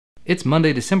It's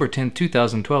Monday, December 10th,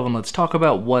 2012, and let's talk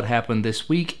about what happened this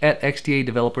week at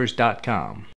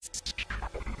xdadevelopers.com.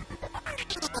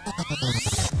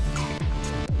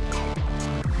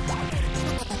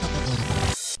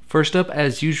 First up,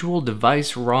 as usual,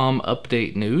 device ROM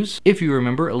update news. If you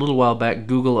remember, a little while back,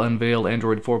 Google unveiled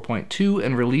Android 4.2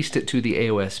 and released it to the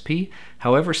AOSP.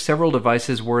 However, several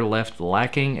devices were left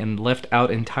lacking and left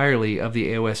out entirely of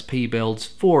the AOSP builds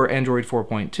for Android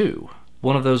 4.2.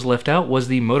 One of those left out was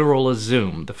the Motorola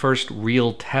Xoom, the first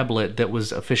real tablet that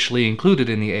was officially included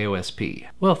in the AOSP.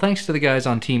 Well, thanks to the guys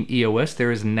on Team EOS, there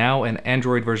is now an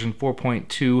Android version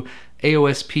 4.2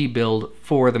 AOSP build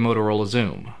for the Motorola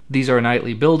Xoom. These are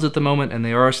nightly builds at the moment, and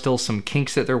there are still some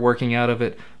kinks that they're working out of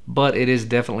it, but it is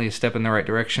definitely a step in the right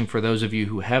direction for those of you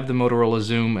who have the Motorola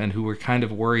Xoom and who were kind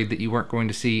of worried that you weren't going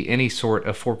to see any sort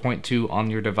of 4.2 on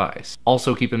your device.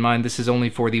 Also keep in mind, this is only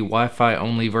for the Wi-Fi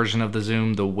only version of the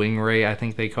Xoom, the Wingray I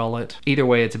think they call it. Either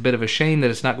way, it's a bit of a shame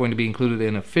that it's not going to be included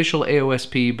in official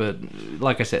AOSP, but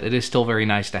like I said, it is still very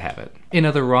nice to have it. In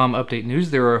other ROM update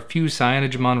news, there are a few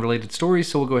CyanogenMod related stories,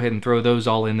 so we'll go ahead and throw those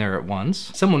all in there at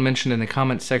once. Someone mentioned in the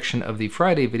comments section of the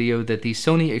Friday video that the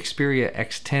Sony Xperia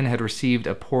X10 had received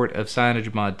a port of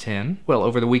CyanogenMod 10. Well,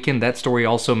 over the weekend, that story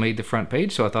also made the front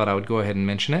page, so I thought I would go ahead and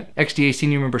mention it. XDA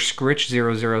senior member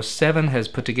Scritch007 has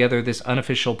put together this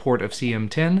unofficial port of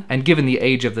CM10, and given the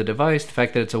age of the device, the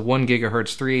fact that it's a 1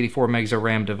 GHz 384 megs of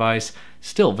RAM device,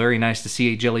 still very nice to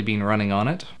see a Jelly Bean running on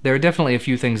it. There are definitely a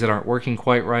few things that aren't working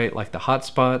quite right, like the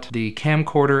hotspot, the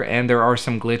camcorder, and there are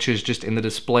some glitches just in the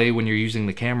display when you're using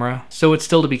the camera. So it's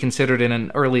still to be considered in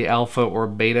an early alpha or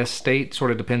beta state,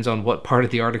 sort of depends on what part of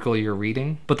the article you're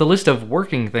reading. But the list of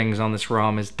working things on this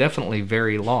ROM is definitely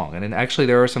very long, and actually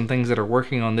there are some things that are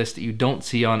working on this that you don't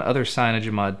see on other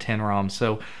CyanogenMod 10 ROMs,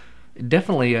 so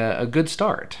definitely a good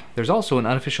start. There's also an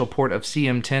unofficial port of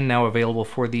CM10 now available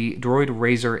for the Droid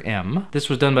Razr M. This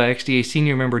was done by XDA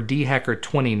senior member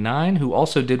DHacker29, who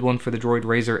also did one for the Droid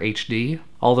Razr HD.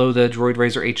 Although the Droid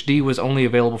Razr HD was only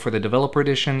available for the developer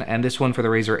edition, and this one for the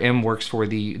Razr M works for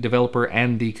the developer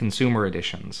and the consumer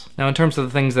editions. Now in terms of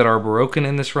the things that are broken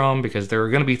in this ROM, because there are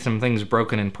going to be some things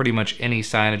broken in pretty much any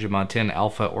CyanogenMod 10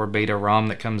 alpha or beta ROM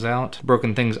that comes out,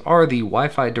 broken things are the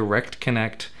Wi-Fi Direct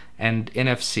Connect and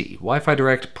NFC. Wi-Fi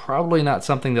Direct, probably not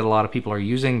something that a lot of people are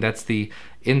using. That's the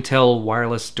Intel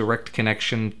wireless direct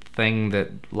connection thing that,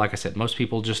 like I said, most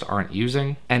people just aren't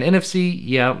using. And NFC,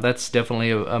 yeah, that's definitely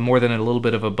a more than a little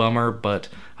bit of a bummer, but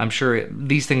I'm sure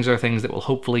these things are things that will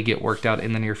hopefully get worked out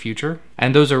in the near future.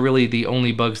 And those are really the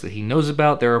only bugs that he knows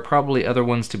about. There are probably other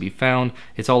ones to be found.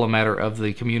 It's all a matter of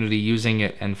the community using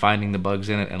it and finding the bugs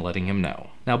in it and letting him know.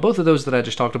 Now, both of those that I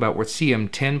just talked about were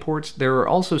CM10 ports. There are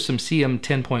also some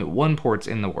CM10.1 ports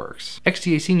in the works.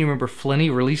 XDA senior member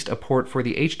Flenny released a port for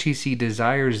the HTC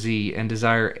Desire Z and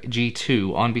Desire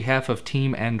G2 on behalf of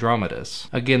Team Andromedus.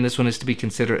 Again, this one is to be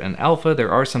considered an alpha.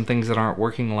 There are some things that aren't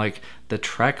working, like the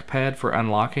trackpad for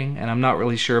unlocking, and I'm not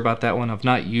really sure about that one. I've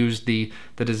not used the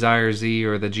Desire Z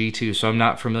or the G2, so I'm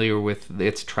not familiar with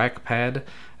its trackpad.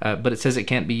 But it says it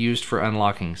can't be used for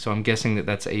unlocking, so I'm guessing that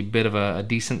that's a bit of a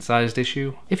decent-sized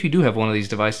issue. If you do have one of these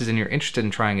devices and you're interested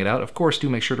in trying it out, of course do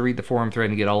make sure to read the forum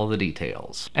thread and get all of the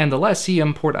details. And the last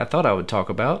CM port I thought I would talk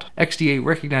about, XDA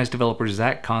recognized developer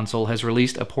Zack Console has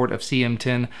released a port of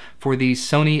CM10 for the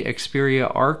Sony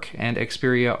Xperia Arc and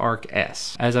Xperia Arc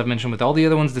S. As I've mentioned with all the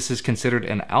other ones, this is considered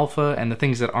an alpha, and the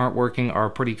things that aren't working are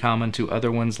pretty common to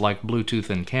other ones like Bluetooth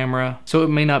and camera, so it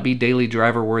may not be daily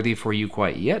driver worthy for you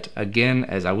quite yet. Again,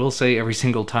 as I will say every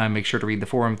single time, make sure to read the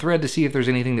forum thread to see if there's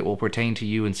anything that will pertain to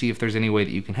you and see if there's any way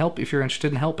that you can help if you're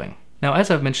interested in helping. Now,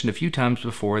 as I've mentioned a few times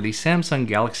before, the Samsung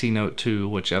Galaxy Note 2,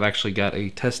 which I've actually got a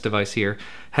test device here,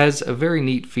 has a very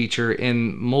neat feature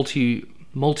in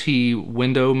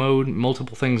multi-window mode,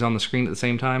 multiple things on the screen at the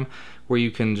same time, where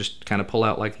you can just kind of pull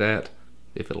out like that,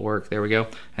 if it'll work, there we go,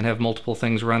 and have multiple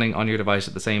things running on your device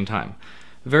at the same time.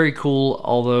 Very cool,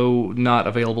 although not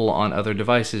available on other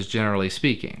devices, generally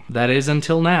speaking. That is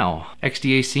until now.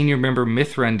 XDA senior member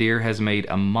Mythrandir has made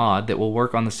a mod that will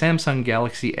work on the Samsung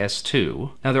Galaxy S2.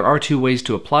 Now, there are two ways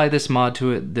to apply this mod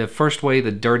to it. The first way,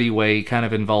 the dirty way, kind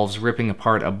of involves ripping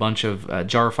apart a bunch of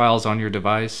jar files on your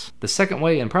device. The second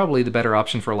way, and probably the better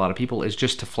option for a lot of people, is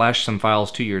just to flash some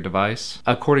files to your device.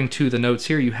 According to the notes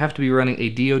here, you have to be running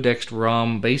a Deodex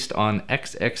ROM based on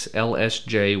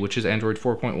XXLSJ, which is Android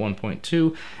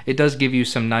 4.1.2. It does give you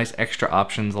some nice extra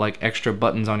options like extra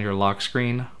buttons on your lock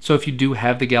screen. So if you do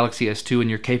have the Galaxy S2 and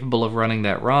you're capable of running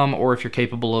that ROM, or if you're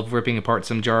capable of ripping apart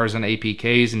some jars and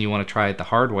APKs and you want to try it the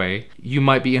hard way, you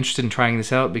might be interested in trying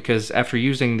this out, because after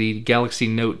using the Galaxy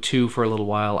Note 2 for a little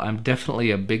while, I'm definitely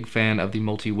a big fan of the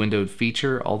multi-windowed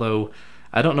feature, although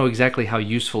I don't know exactly how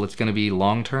useful it's going to be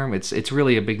long term. It's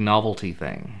really a big novelty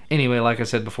thing. Anyway, like I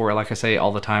said before, like I say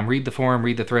all the time, read the forum,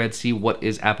 read the thread, see what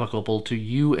is applicable to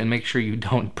you, and make sure you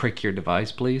don't brick your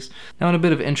device, please. Now, in a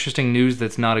bit of interesting news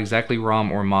that's not exactly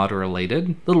ROM or mod related,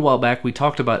 a little while back we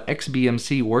talked about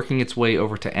XBMC working its way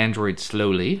over to Android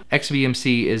slowly.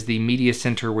 XBMC is the media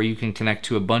center where you can connect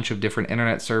to a bunch of different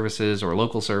internet services or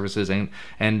local services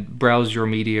and browse your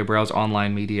media, browse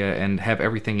online media, and have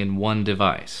everything in one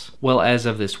device. Well, as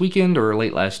of this weekend or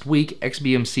late last week,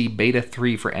 XBMC Beta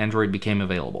 3 for Android became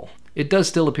available. It does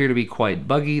still appear to be quite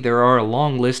buggy. There are a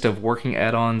long list of working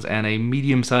add-ons and a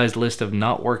medium-sized list of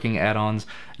not working add-ons.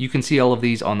 You can see all of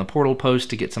these on the portal post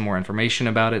to get some more information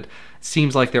about it.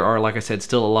 Seems like there are, like I said,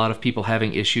 still a lot of people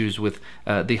having issues with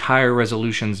the higher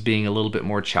resolutions being a little bit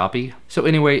more choppy. So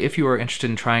anyway, if you are interested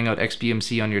in trying out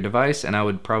XBMC on your device, and I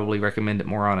would probably recommend it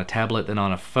more on a tablet than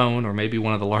on a phone, or maybe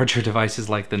one of the larger devices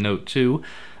like the Note 2,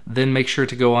 then make sure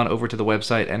to go on over to the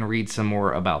website and read some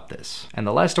more about this. And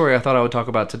the last story I thought I would talk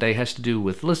about today has to do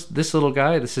with this little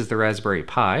guy. This is the Raspberry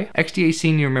Pi. XDA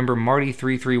senior member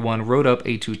Marty331 wrote up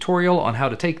a tutorial on how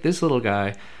to take this little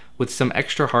guy with some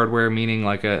extra hardware, meaning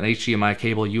like an HDMI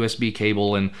cable, USB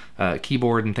cable, and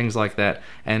keyboard and things like that,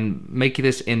 and make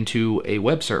this into a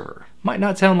web server. Might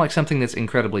not sound like something that's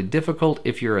incredibly difficult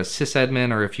if you're a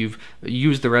sysadmin or if you've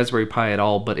used the Raspberry Pi at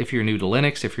all, but if you're new to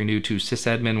Linux, if you're new to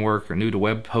sysadmin work or new to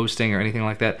web hosting or anything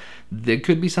like that, it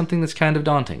could be something that's kind of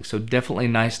daunting. So definitely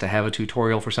nice to have a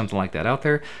tutorial for something like that out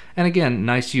there. And again,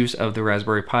 nice use of the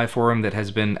Raspberry Pi forum that has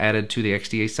been added to the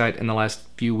XDA site in the last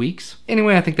few weeks.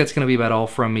 Anyway, I think that's going to be about all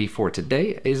from me for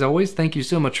today. As always, thank you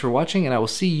so much for watching, and I will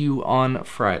see you on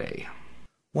Friday.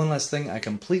 One last thing I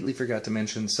completely forgot to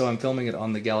mention, so I'm filming it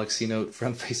on the Galaxy Note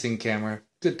front-facing camera.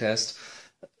 Good test.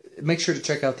 Make sure to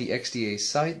check out the XDA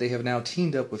site. They have now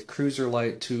teamed up with Cruiser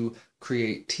Light to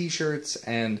create t-shirts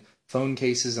and phone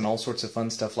cases and all sorts of fun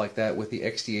stuff like that with the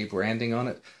XDA branding on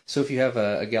it. So if you have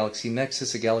a Galaxy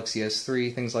Nexus, a Galaxy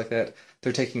S3, things like that,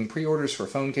 they're taking pre-orders for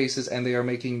phone cases and they are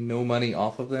making no money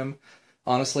off of them.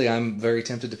 Honestly, I'm very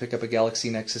tempted to pick up a Galaxy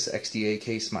Nexus XDA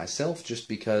case myself, just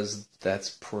because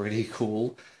that's pretty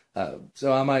cool.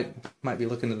 So I might be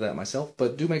looking into that myself.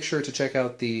 But do make sure to check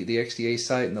out the XDA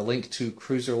site and the link to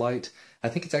Cruiser Light. I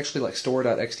think it's actually like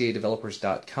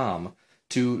store.xdadevelopers.com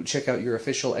to check out your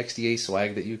official XDA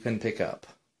swag that you can pick up.